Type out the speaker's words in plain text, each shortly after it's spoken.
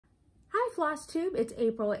Flosstube. It's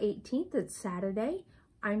April 18th. It's Saturday.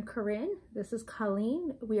 I'm Corinne. This is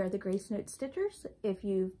Colleen. We are the Grace Note Stitchers. If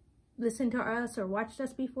you've listened to us or watched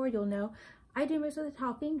us before, you'll know I do most of the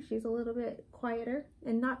talking. She's a little bit quieter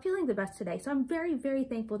and not feeling the best today. So I'm very, very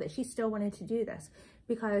thankful that she still wanted to do this,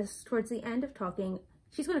 because towards the end of talking,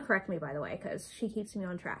 she's going to correct me, by the way, because she keeps me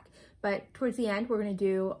on track. But towards the end, we're going to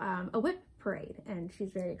do a whip parade, and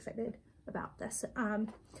she's very excited about this.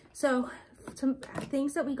 So some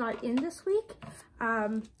things that we got in this week.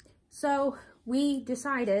 So we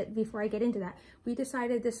decided, before I get into that, we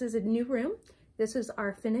decided this is a new room. This is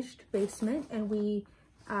our finished basement, and we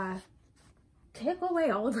took away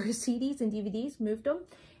all of our CDs and DVDs, moved them,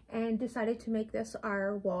 and decided to make this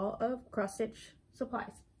our wall of cross-stitch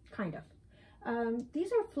supplies, kind of.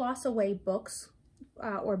 These are Floss Away books,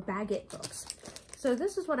 or Baggett books. So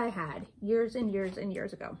this is what I had years and years and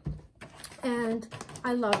years ago. And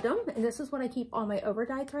I loved them, and this is what I keep all my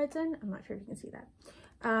over-dye threads in. I'm not sure if you can see that.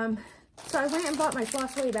 So I went and bought my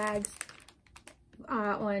Floss Away bags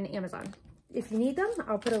on Amazon. If you need them,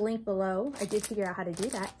 I'll put a link below. I did figure out how to do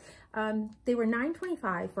that. They were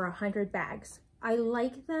 $9.25 for 100 bags. I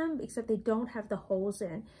like them, except they don't have the holes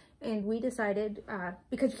in. And we decided,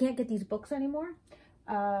 because you can't get these books anymore,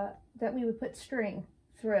 that we would put string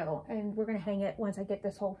through, and we're gonna hang it once I get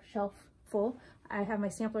this whole shelf full. I have my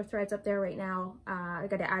sampler threads up there right now. I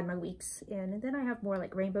gotta add my weeks in, and then I have more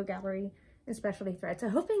like Rainbow Gallery and specialty threads. So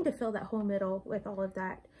hoping to fill that whole middle with all of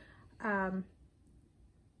that.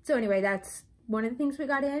 So anyway, that's one of the things we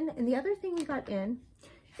got in. And the other thing we got in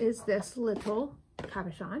is this little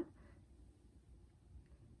cabochon.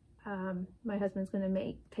 My husband's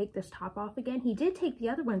gonna take this top off again. He did take the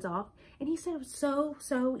other ones off, and he said it was so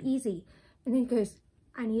easy. And then he goes,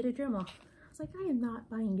 I need a Dremel. I was like, I am not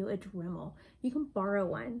buying you a Dremel. You can borrow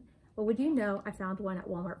one. Well, would you know, I found one at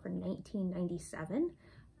Walmart for $19.97.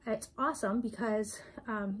 It's awesome because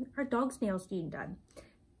our dog's nails need done.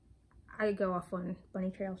 I go off on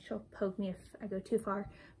bunny trails. She'll poke me if I go too far.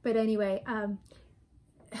 But anyway, I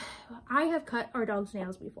have cut our dog's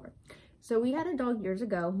nails before. So we had a dog years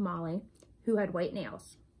ago, Molly, who had white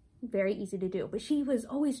nails. Very easy to do, but she was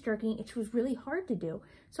always jerking, and she was really hard to do.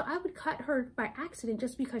 So I would cut her by accident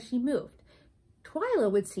just because she moved.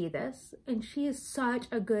 Twyla would see this, and she is such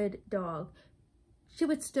a good dog. She's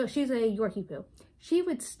a Yorkie Poo. She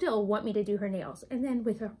would still want me to do her nails. And then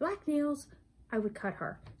with her black nails, I would cut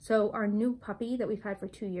her. So our new puppy that we've had for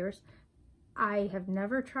 2 years, I have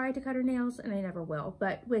never tried to cut her nails, and I never will.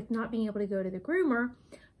 But with not being able to go to the groomer,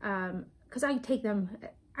 because I don't take them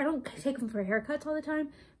for haircuts all the time,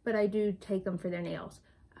 but I do take them for their nails.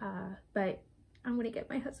 But I'm gonna get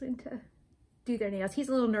my husband to do their nails. He's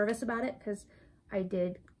a little nervous about it because I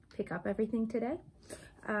did pick up everything today.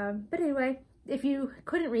 But anyway, if you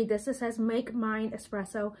couldn't read this, it says Make Mine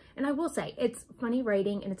Espresso. And I will say, it's funny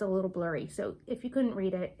writing and it's a little blurry. So if you couldn't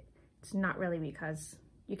read it, it's not really because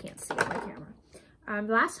you can't see it on my camera.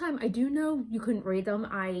 Last time, I do know you couldn't read them.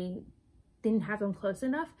 I didn't have them close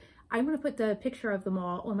enough. I'm going to put the picture of them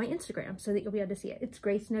all on my Instagram so that you'll be able to see it. It's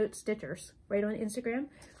Grace Note Stitchers right on Instagram,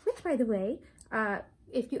 which, by the way,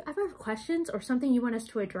 if you ever have questions or something you want us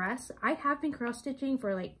to address, I have been cross stitching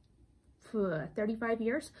for like 35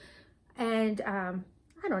 years. And I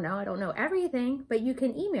don't know everything, but you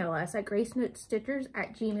can email us at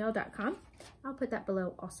gracenotestitchers@gmail.com. I'll put that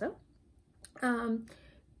below also.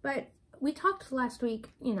 But we talked last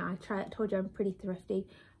week, you know, I told you I'm pretty thrifty,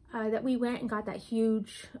 that we went and got that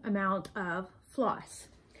huge amount of floss.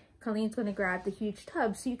 Colleen's going to grab the huge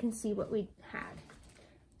tub so you can see what we had.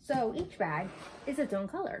 So each bag is its own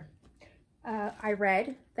color. I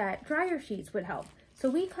read that dryer sheets would help. So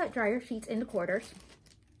we cut dryer sheets into quarters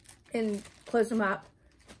and closed them up,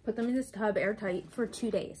 put them in this tub airtight for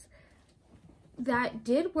 2 days. That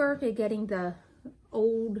did work at getting the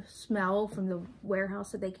old smell from the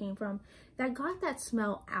warehouse that they came from. That got that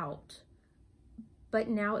smell out. But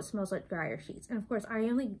now it smells like dryer sheets. And of course, I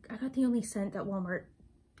got the only scent that Walmart,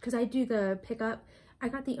 because I do the pickup, I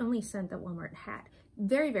got the only scent that Walmart had.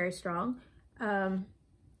 Very, very strong.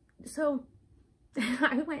 So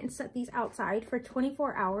I went and set these outside for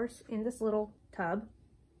 24 hours in this little tub,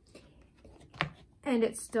 and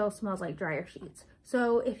it still smells like dryer sheets.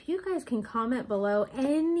 So if you guys can comment below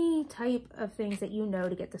any type of things that you know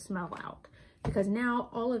to get the smell out, because now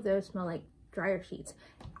all of those smell like dryer sheets.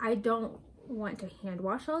 I don't want to hand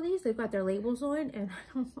wash all these. They've got their labels on, and I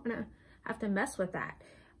don't want to have to mess with that.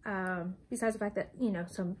 Besides the fact that, you know,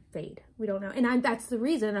 some fade. We don't know. And that's the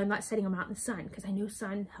reason I'm not setting them out in the sun, because I know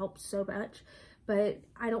sun helps so much, but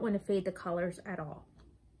I don't want to fade the colors at all.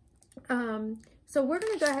 So we're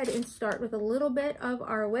going to go ahead and start with a little bit of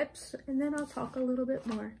our whips, and then I'll talk a little bit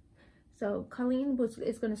more. So Colleen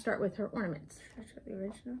is going to start with her ornaments. Should I show the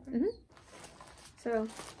original first? So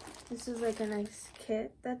this is like a nice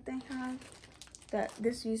kit that they have.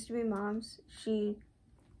 This used to be Mom's.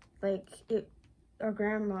 Our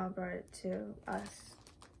grandma brought it to us.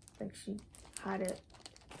 Like, she had it.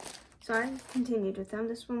 So I continued with them.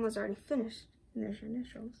 This one was already finished. And there's your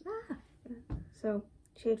initials. Ah. Yeah. So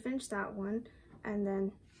she had finished that one and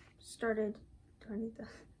then started, do I need the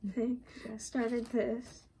thing? Yeah, started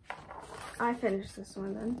this. I finished this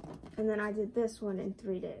one then. And then I did this one in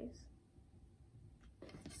 3 days.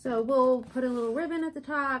 So we'll put a little ribbon at the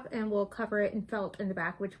top and we'll cover it in felt in the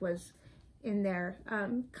back, which was in there.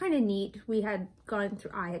 Kind of neat. I had gone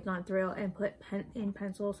through and put in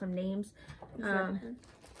pencil some names.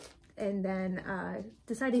 And then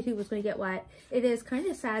decided who was going to get what. It is kind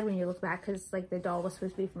of sad when you look back because like the doll was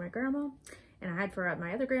supposed to be for my grandma and I had for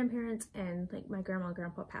my other grandparents, and like my grandma and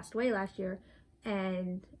grandpa passed away last year,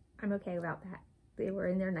 and I'm okay about that. They were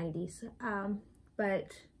in their 90s.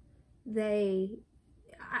 But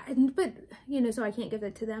you know, so I can't give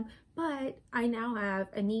it to them, but I now have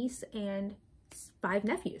a niece and 5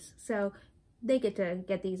 nephews, so they get to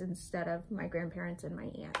get these instead of my grandparents and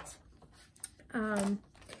my aunts.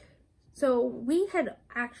 So we had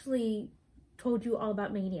actually told you all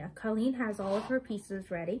about Mania. Colleen has all of her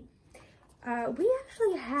pieces ready. We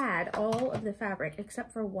actually had all of the fabric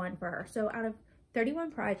except for one for her. So out of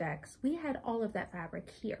 31 projects, we had all of that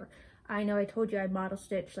fabric here. I know I told you I model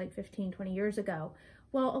stitched like 15, 20 years ago.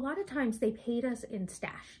 Well, a lot of times they paid us in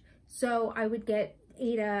stash. So I would get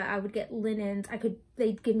Ada, I would get linens,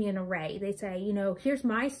 they'd give me an array. They'd say, you know, here's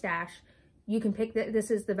my stash. You can pick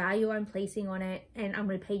this is the value I'm placing on it, and I'm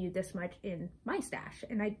going to pay you this much in my stash.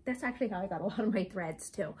 And that's actually how I got a lot of my threads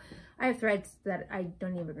too. I have threads that I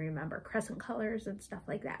don't even remember, crescent colors and stuff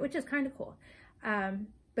like that, which is kind of cool.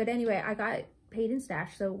 But anyway, I got paid in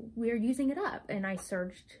stash, so we're using it up, and I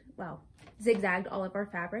zigzagged all of our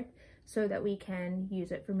fabric so that we can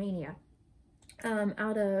use it for Mania.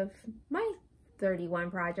 Out of my 31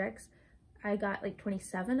 projects, I got like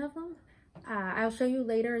 27 of them. I'll show you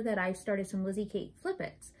later that I started some Lizzie Kate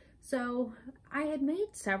Flippets. So I had made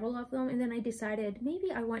several of them, and then I decided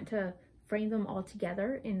maybe I want to frame them all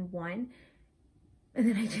together in one. And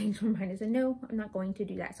then I changed my mind. I said, no, I'm not going to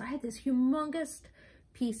do that. So I had this humongous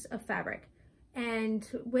piece of fabric. And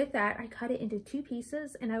with that, I cut it into 2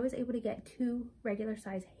 pieces, and I was able to get 2 regular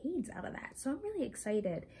size heids out of that. So I'm really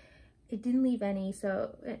excited. It didn't leave any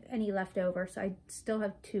left over, so I still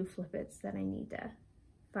have 2 flippets that I need to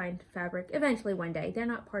find fabric eventually one day. They're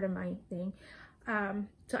not part of my thing.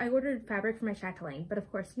 So I ordered fabric for my chatelaine, but of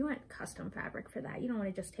course you want custom fabric for that. You don't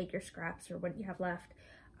want to just take your scraps or what you have left.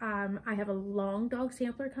 I have a long dog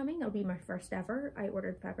sampler coming. It'll be my first ever. I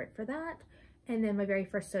ordered fabric for that. And then my very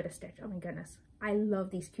first soda stitch. Oh my goodness. I love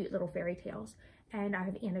these cute little fairy tales. And I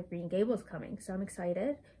have Anne of Green Gables coming. So I'm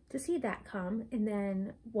excited to see that come. And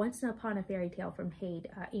then Once Upon a Fairy Tale from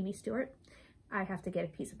Amy Stewart. I have to get a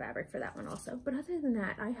piece of fabric for that one also. But other than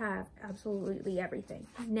that, I have absolutely everything.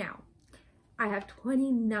 Now, I have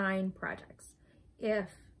 29 projects. If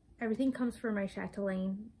everything comes for my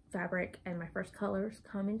chatelaine fabric and my first colors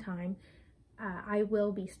come in time, I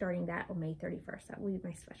will be starting that on May 31st. That will be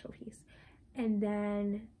my special piece. And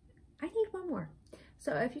then I need one more.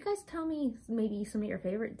 So if you guys tell me maybe some of your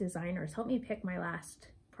favorite designers, help me pick my last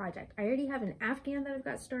project. I already have an Afghan that I've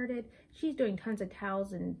got started. She's doing tons of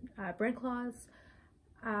towels and bread cloths.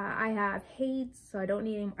 I have heids, so I don't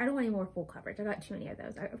want any more full coverage. I got too many of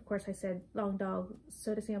those. Of course, I said long dog,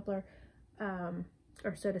 soda sampler,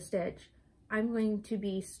 or soda stitch. I'm going to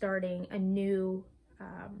be starting a new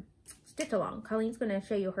stitch along. Colleen's going to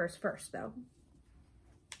show you hers first, though.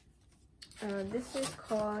 This is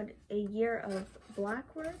called A Year of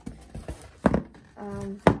Black Work.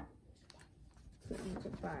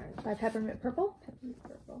 By Peppermint Purple.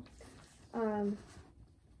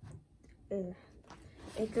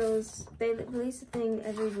 It goes, they release a thing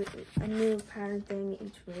every week, a new pattern thing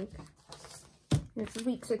each week. This is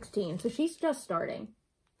week 16, so she's just starting.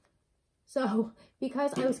 So,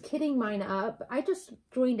 because I was kitting mine up, I just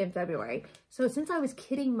joined in February. So since I was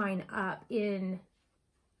kitting mine up in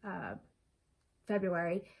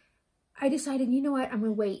February, I decided, you know what, I'm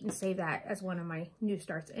going to wait and save that as one of my new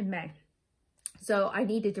starts in May. So I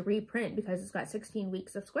needed to reprint because it's got 16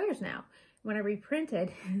 weeks of squares now. When I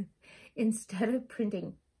reprinted, instead of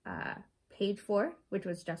printing page 4, which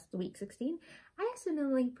was just the week 16, I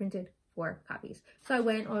accidentally printed 4 copies. So I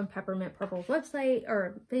went on Peppermint Purple's website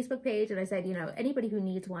or Facebook page and I said, you know, anybody who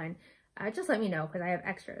needs one, just let me know because I have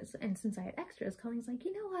extras. And since I had extras, Colleen's like,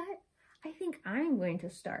 you know what? I think I'm going to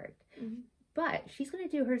start. Mm-hmm. But she's going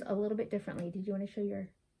to do hers a little bit differently. Did you want to show your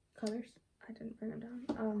colors? I didn't bring it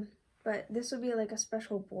down. But this would be like a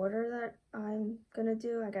special border that I'm gonna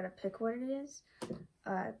do. I gotta pick what it is.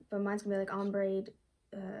 But mine's gonna be like ombre,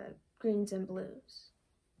 greens and blues.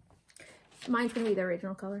 Mine's gonna be the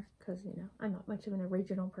original color because, you know, I'm not much of an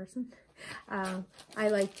original person. I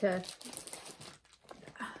like to,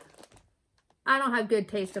 I don't have good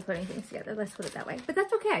taste of putting things together, let's put it that way, but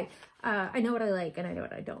that's okay. I know what I like and I know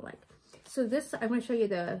what I don't like. So this, I'm gonna show you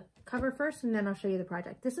the cover first and then I'll show you the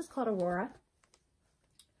project. This is called Aurora.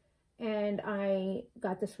 And I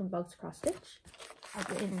got this from Bugs Cross Stitch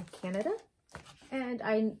in Canada. And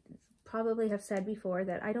I probably have said before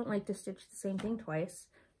that I don't like to stitch the same thing twice.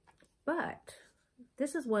 But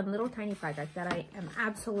this is one little tiny project that I am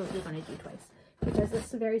absolutely going to do twice. Because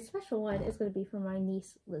this very special one is going to be for my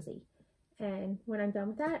niece, Lizzie. And when I'm done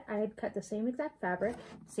with that, I had cut the same exact fabric,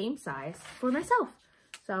 same size, for myself.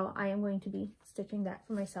 So I am going to be stitching that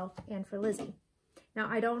for myself and for Lizzie. Now,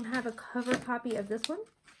 I don't have a cover copy of this one.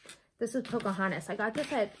 This is Pocahontas. I got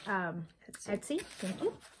this at Etsy. Thank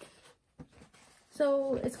you.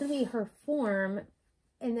 So it's going to be her form,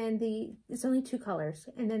 and then it's only 2 colors,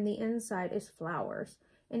 and then the inside is flowers.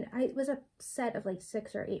 And it was a set of like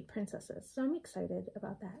 6 or 8 princesses, so I'm excited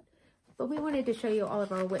about that. But we wanted to show you all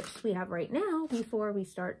of our WIPs we have right now before we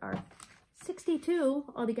start our 62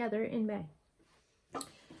 altogether in May.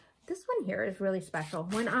 This one here is really special.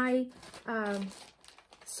 When I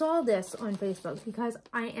saw this on Facebook, because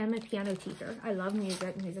I am a piano teacher. I love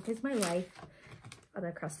music. Music is my life.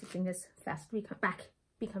 Although cross stitching is fast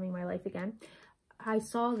becoming my life again. I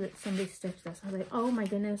saw that somebody stitched this. I was like, oh my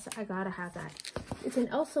goodness, I gotta have that. It's an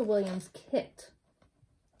Elsa Williams kit.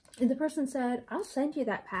 And the person said, I'll send you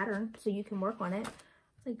that pattern so you can work on it.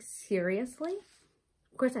 I was like, seriously?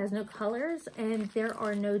 Of course, it has no colors and there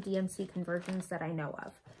are no DMC conversions that I know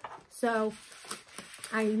of. So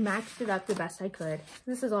I matched it up the best I could.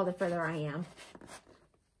 This is all the further I am.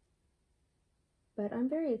 But I'm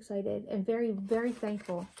very excited and very, very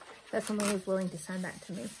thankful that someone was willing to send that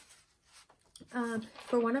to me.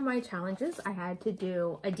 For one of my challenges, I had to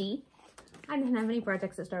do a D. I didn't have any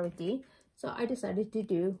projects that start with D, so I decided to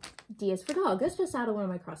do D is for dog. That's just out of one of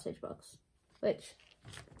my cross stitch books, which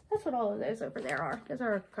that's what all of those over there are. Those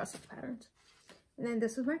are cross stitch patterns. And then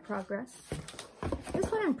this is my progress.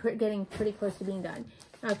 This one I'm getting pretty close to being done.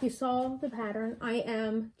 Now, if you saw the pattern, I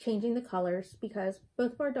am changing the colors because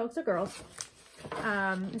both of our dogs are girls.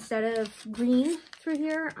 Instead of green through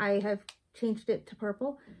here, I have changed it to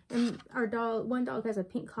purple. And our dog, one dog has a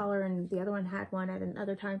pink collar and the other one had one at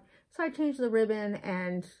another time. So I changed the ribbon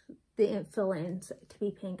and the fill-ins to be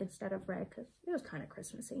pink instead of red because it was kind of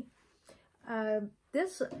Christmassy. So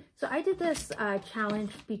I did this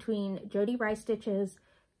challenge between Jody Rice Stitches,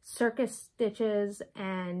 Circus Stitches,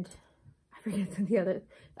 and I forget the other,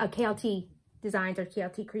 KLT Designs or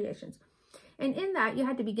KLT Creations. And in that, you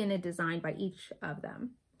had to begin a design by each of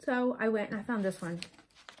them. So I went and I found this one.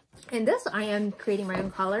 And this, I am creating my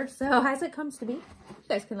own color. So as it comes to be, you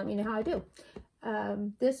guys can let me know how I do.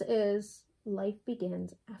 This is Life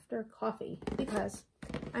Begins After Coffee because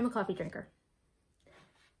I'm a coffee drinker.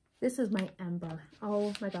 This is my Ember.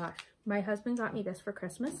 Oh my gosh. My husband got me this for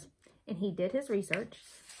Christmas and he did his research.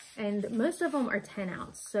 And most of them are 10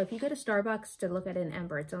 ounce. So if you go to Starbucks to look at an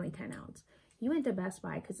Ember, it's only 10 ounce. You went to Best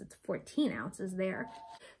Buy because it's 14 ounces there.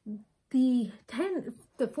 The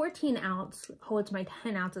 14 ounce holds my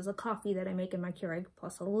 10 ounces of coffee that I make in my Keurig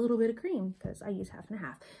plus a little bit of cream because I use half and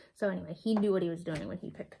half. So anyway, he knew what he was doing when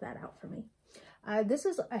he picked that out for me. This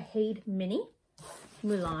is a Haid Mini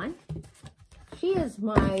Mulan. She is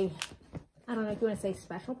my, I don't know if you want to say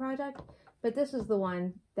special project, but this is the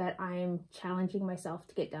one that I'm challenging myself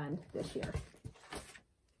to get done this year.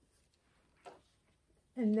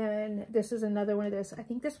 And then this is another one of this. I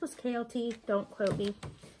think this was KLT, don't quote me.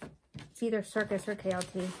 It's either Circus or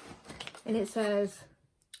KLT. And it says,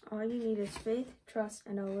 all you need is faith, trust,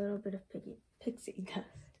 and a little bit of pixie dust.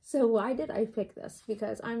 So why did I pick this?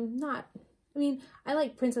 Because I'm not, I mean, I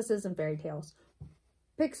like princesses and fairy tales.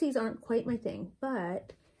 Pixies aren't quite my thing,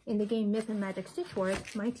 but in the game Myth and Magic Stitch Wars,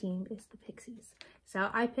 my team is the Pixies. So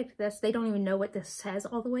I picked this. They don't even know what this says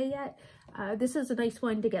all the way yet. This is a nice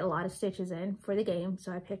one to get a lot of stitches in for the game,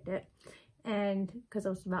 so I picked it. And because it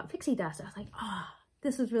was about pixie dust, I was like, oh,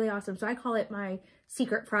 this is really awesome. So I call it my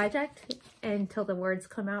secret project until the words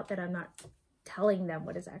come out that I'm not telling them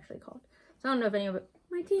what it's actually called. So I don't know if any of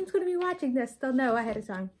my team's going to be watching this. They'll know ahead of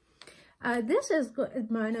time. This is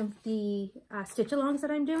one of the stitch-alongs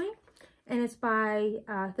that I'm doing, and it's by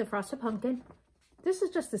the Frosted Pumpkin. This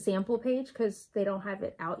is just the sample page because they don't have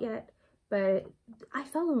it out yet, but I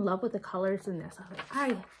fell in love with the colors in this. I was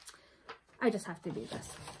like, I just have to do this.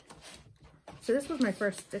 So this was my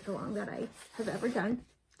first stitch along that I have ever done.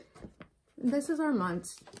 This is our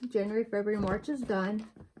months. January, February, March is done.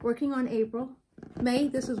 Working on April. May,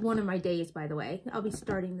 this is one of my days, by the way. I'll be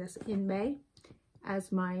starting this in May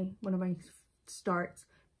as one of my starts.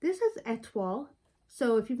 This is Etoile.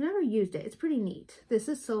 So if you've never used it, it's pretty neat. This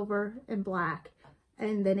is silver and black.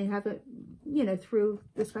 And then they have it, you know, through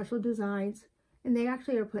the special designs. And they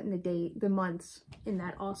actually are putting the months in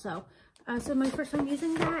that also. So my first time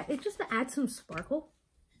using that, it's just to add some sparkle.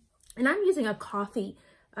 And I'm using a coffee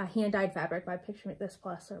hand-dyed fabric by Picture Me This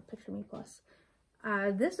Plus or Picture Me Plus.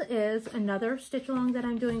 This is another stitch along that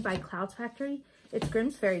I'm doing by Clouds Factory. It's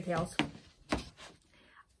Grimm's Fairy Tales.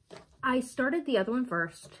 I started the other one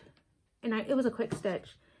first, and it was a quick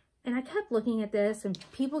stitch. And I kept looking at this, and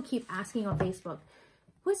people keep asking on Facebook,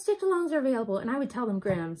 what stitch alongs are available? And I would tell them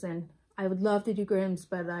Grimm's, and I would love to do Grimm's,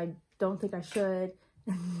 but I don't think I should.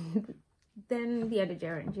 Then the end of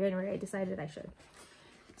January, I decided I should.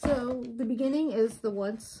 So the beginning is the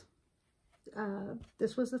once.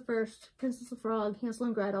 This was the first, Princess the Frog, Hansel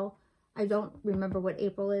and Gretel. I don't remember what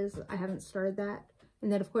April is. I haven't started that.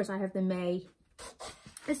 And then of course I have the May.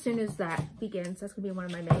 As soon as that begins, that's gonna be one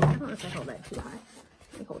of my Mays. I don't know if I hold that too high.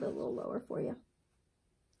 Let me hold it a little lower for you.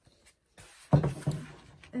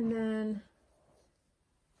 And then,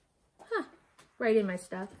 right in my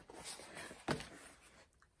stuff.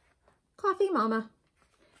 Coffee Mama.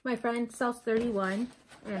 My friend sells 31,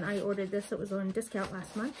 and I ordered this. It was on discount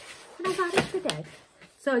last month, and I got it today.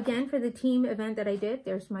 So again, for the team event that I did,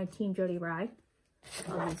 there's my Team Jody Rye.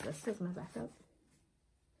 I'll use this as my backup.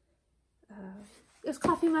 It was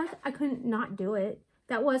coffee mug. I couldn't not do it.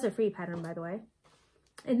 That was a free pattern, by the way.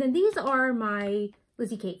 And then these are my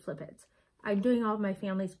Lizzie Kate Flippets. I'm doing all of my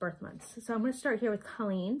family's birth months. So I'm going to start here with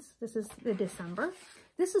Colleen's. This is the December.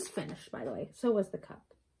 This is finished, by the way. So was the cup.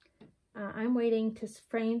 I'm waiting to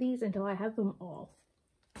frame these until I have them all.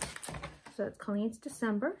 So it's Colleen's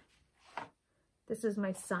December. This is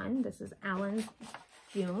my son. This is Alan's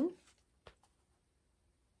June.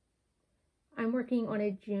 I'm working on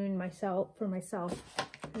a June for myself.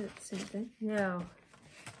 Is it the same thing? No.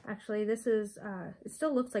 Actually, this is, it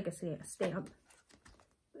still looks like a stamp.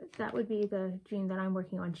 That would be the June that I'm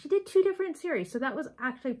working on. She did 2 different series, so that was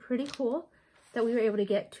actually pretty cool that we were able to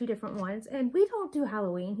get 2 different ones. And we don't do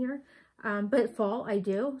Halloween here, but fall I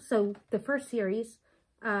do. So the first series,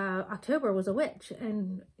 October, was a witch,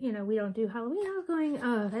 and you know, we don't do Halloween. I was going,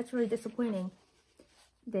 oh, that's really disappointing.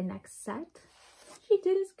 The next set, she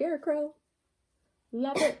did a scarecrow.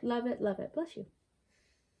 Love it, love it, love it. Bless you.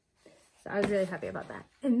 So I was really happy about that.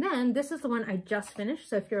 And then this is the one I just finished.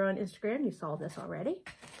 So if you're on Instagram, you saw this already.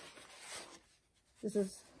 This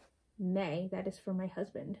is May. That is for my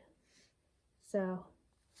husband. So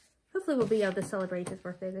hopefully we'll be able to celebrate his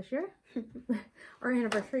birthday this year. Our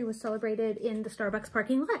anniversary was celebrated in the Starbucks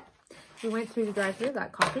parking lot. We went through the drive-thru,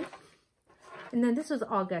 got coffee. And then this was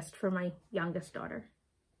August for my youngest daughter.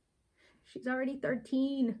 She's already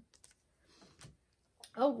 13.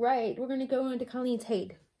 All right, we're going to go on to Colleen's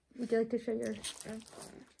Hade. Would you like to show yours?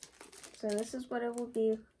 So this is what it will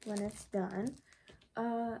be when it's done.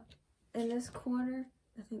 In this corner,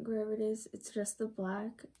 I think wherever it is, it's just the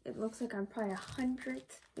black. It looks like I'm probably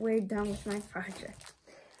 100th way done with my project.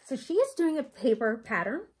 So she is doing a paper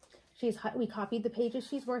pattern. We copied the pages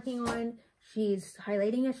she's working on. She's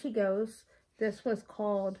highlighting as she goes. This was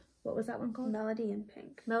called, what was that one called? Melody in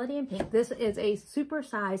Pink. Melody in Pink. This is a super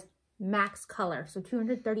size max color. So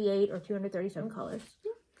 238 or 237 colors.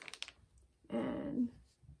 And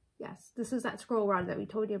yes, this is that scroll rod that we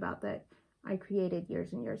told you about that I created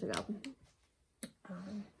years and years ago.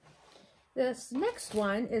 This next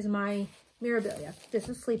one is my Mirabilia. This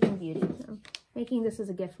is Sleeping Beauty. I'm making this as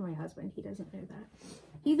a gift for my husband. He doesn't know that.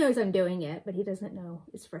 He knows I'm doing it, but he doesn't know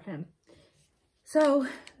it's for him. So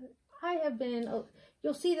I have been,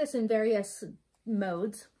 you'll see this in various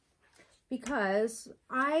modes because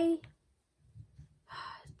I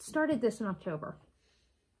started this in October.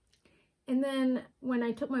 And then when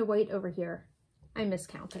I took my weight over here, I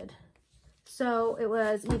miscounted. So it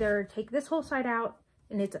was either take this whole side out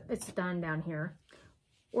and it's done down here,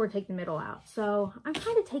 or take the middle out. So I'm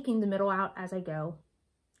kind of taking the middle out as I go.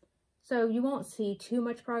 So you won't see too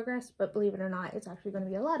much progress, but believe it or not, it's actually going to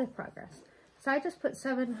be a lot of progress. So I just put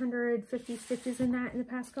 750 stitches in that in the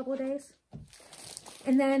past couple of days.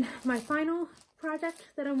 And then my final project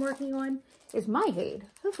that I'm working on is my Hade.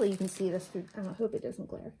 Hopefully you can see this through, I hope it doesn't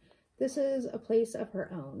glare. This is A Place of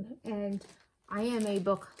Her Own, and I am a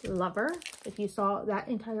book lover. If you saw that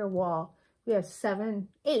entire wall, we have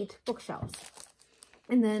 8 bookshelves.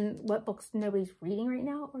 And then what books nobody's reading right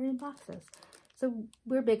now are in boxes. So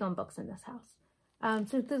we're big on books in this house.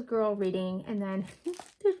 So this girl reading, and then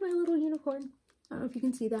there's my little unicorn. I don't know if you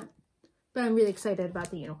can see that, but I'm really excited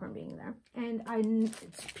about the unicorn being there. And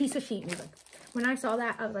it's a piece of sheet music. When I saw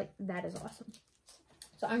that, I was like, that is awesome.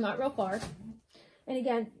 So I'm not real far. And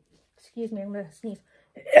again, excuse me, I'm gonna sneeze.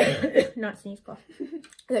 Not sneeze, cough.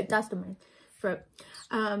 I got dust in my throat.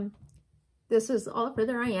 This is all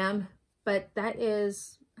further I am, but that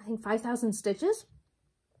is, I think, 5,000 stitches.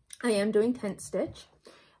 I am doing tent stitch.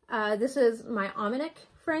 This is my almanac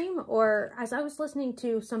frame, or as I was listening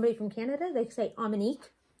to somebody from Canada, they say almanique.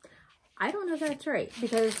 I don't know if that's right,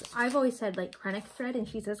 because I've always said like Krennic thread, and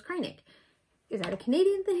she says Krennic. Is that a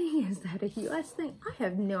Canadian thing? Is that a US thing? I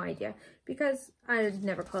have no idea, because I've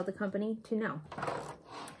never called the company to know.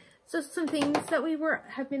 So some things that we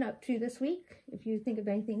have been up to this week. If you think of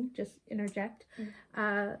anything, just interject.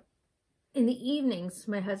 In the evenings,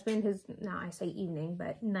 my husband has, now I say evening,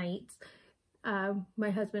 but nights,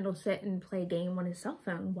 my husband will sit and play a game on his cell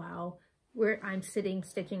phone while I'm sitting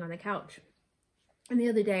stitching on the couch. And the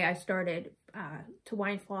other day I started to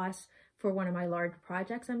wind floss for one of my large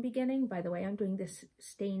projects I'm beginning. By the way, I'm doing this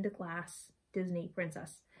stained glass Disney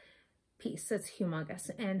princess piece that's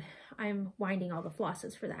humongous, and I'm winding all the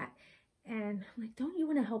flosses for that. And I'm like, don't you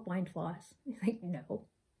want to help wind floss? He's like, no.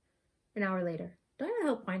 An hour later, don't you want to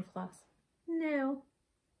help wind floss? No.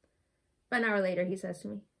 But an hour later, he says to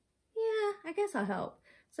me, yeah, I guess I'll help.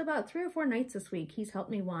 So about 3 or 4 nights this week, he's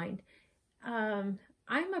helped me wind. I'm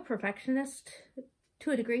a perfectionist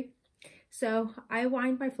to a degree. So I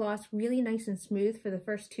wind my floss really nice and smooth for the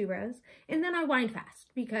first 2 rows. And then I wind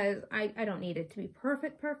fast because I don't need it to be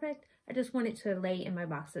perfect. I just want it to lay in my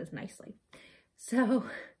boxes nicely. So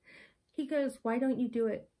he goes, why don't you do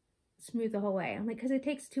it smooth the whole way? I'm like, because it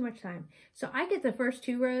takes too much time. So I get the first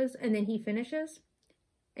 2 rows, and then he finishes,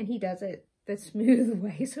 and he does it the smooth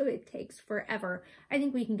way. So it takes forever. I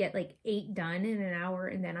think we can get like 8 done in an hour,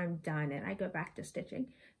 and then I'm done and I go back to stitching.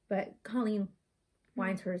 But Colleen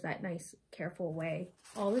winds hers that nice, careful way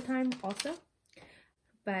all the time also.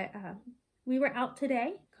 But we were out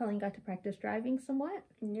today. Colleen got to practice driving somewhat.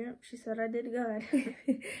 Yep, she said I did good.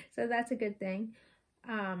 So that's a good thing.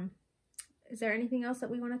 Is there anything else that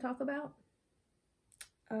we want to talk about?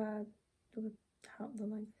 The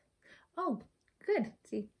length. Oh, good.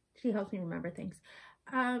 See, she helps me remember things.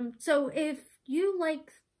 So if you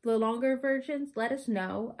like the longer versions, let us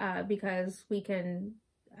know, because we can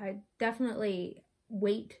definitely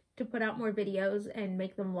wait to put out more videos and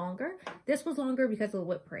make them longer. This was longer because of the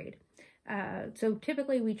WIP parade. So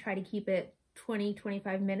typically we try to keep it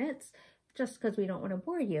 20-25 minutes just because we don't want to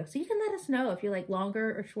bore you. So you can let us know if you like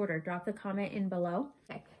longer or shorter. Drop the comment in below.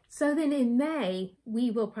 Okay. So then in May,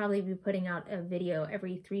 we will probably be putting out a video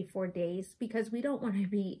every 3-4 days because we don't want to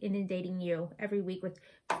be inundating you every week with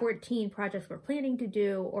 14 projects we're planning to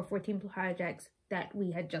do or 14 projects that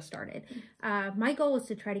we had just started. My goal is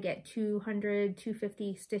to try to get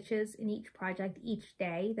 200-250 stitches in each project each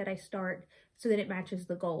day that I start, so that it matches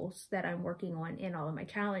the goals that I'm working on in all of my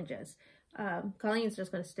challenges. Colleen's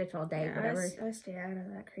just going to stitch all day, yeah, whatever. I stay out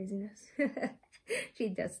of that craziness. She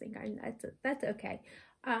does think I'm nuts. That's okay.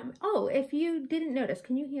 Oh, if you didn't notice,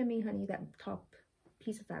 can you hand me, honey, that top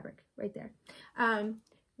piece of fabric right there?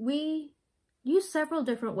 We use several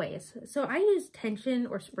different ways. So I use tension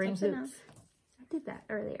or spring hoops. I did that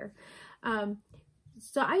earlier.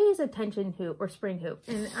 So I use a tension hoop or spring hoop,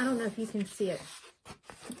 and I don't know if you can see it.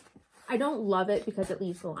 I don't love it because it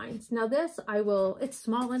leaves the lines. Now this, it's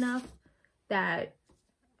small enough that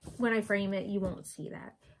when I frame it, you won't see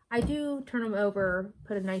that. I do turn them over,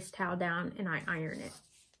 put a nice towel down, and I iron it.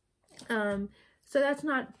 So that's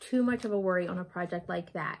not too much of a worry on a project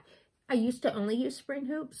like that. I used to only use spring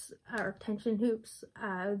hoops or tension hoops.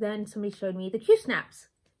 Then somebody showed me the Q-snaps.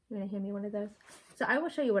 You want to hand me one of those? So I will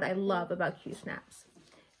show you what I love about Q-snaps.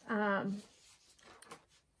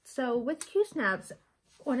 So with Q-snaps,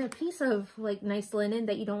 on a piece of like nice linen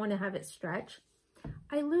that you don't want to have it stretch,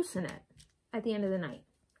 I loosen it at the end of the night.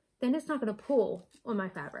 Then it's not going to pull on my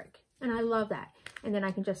fabric. And I love that. And then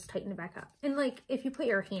I can just tighten it back up. And like, if you put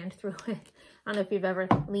your hand through it, I don't know if you've ever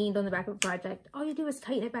leaned on the back of a project, all you do is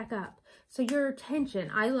tighten it back up. So your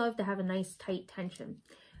tension, I love to have a nice tight tension.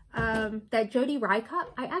 That Jody Rye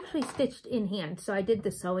cup, I actually stitched in hand. So I did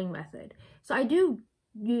the sewing method. So I do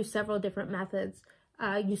use several different methods.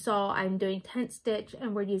 You saw I'm doing tent stitch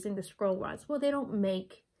and we're using the scroll rods. Well, they don't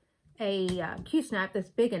make a Q-snap that's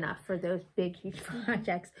big enough for those big, huge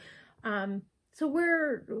projects. So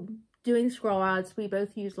we're doing scroll rods. We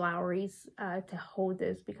both use Lowry's to hold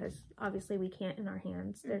those because obviously we can't in our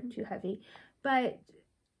hands. They're too heavy. But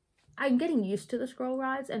I'm getting used to the scroll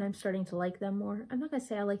rods and I'm starting to like them more. I'm not going to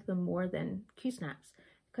say I like them more than Q-snaps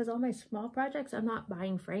because all my small projects, I'm not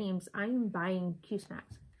buying frames. I'm buying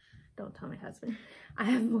Q-snaps. Don't tell my husband. I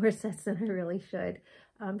have more sets than I really should,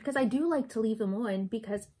 because I do like to leave them on,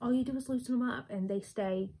 because all you do is loosen them up and they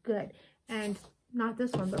stay good. And not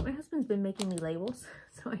this one, but my husband's been making me labels,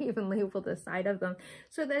 so I even labeled the side of them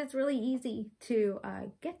so that it's really easy to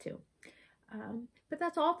get to. But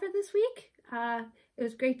that's all for this week. It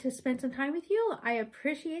was great to spend some time with you. I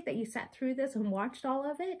appreciate that you sat through this and watched all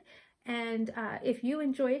of it. And if you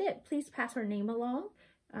enjoyed it, please pass our name along.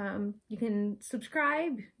 You can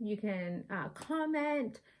subscribe, you can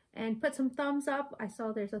comment, and put some thumbs up. I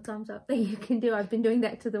saw there's a thumbs up that you can do. I've been doing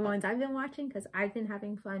that to the ones I've been watching because I've been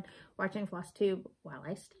having fun watching Flosstube while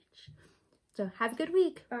I stitch. So have a good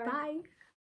week. Bye.